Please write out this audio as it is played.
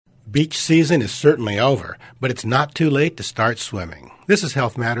Beach season is certainly over, but it's not too late to start swimming. This is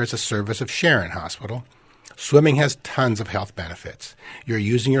Health Matters, a service of Sharon Hospital. Swimming has tons of health benefits. You're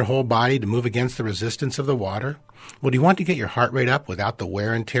using your whole body to move against the resistance of the water. Well, do you want to get your heart rate up without the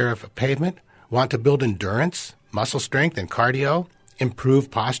wear and tear of a pavement? Want to build endurance, muscle strength, and cardio? Improve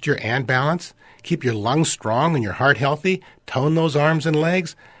posture and balance? Keep your lungs strong and your heart healthy? Tone those arms and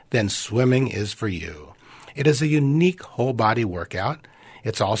legs? Then swimming is for you. It is a unique whole-body workout.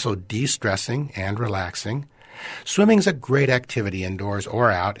 It's also de-stressing and relaxing. Swimming is a great activity indoors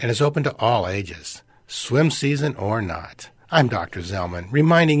or out and is open to all ages, swim season or not. I'm Dr. Zellman,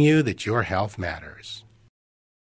 reminding you that your health matters.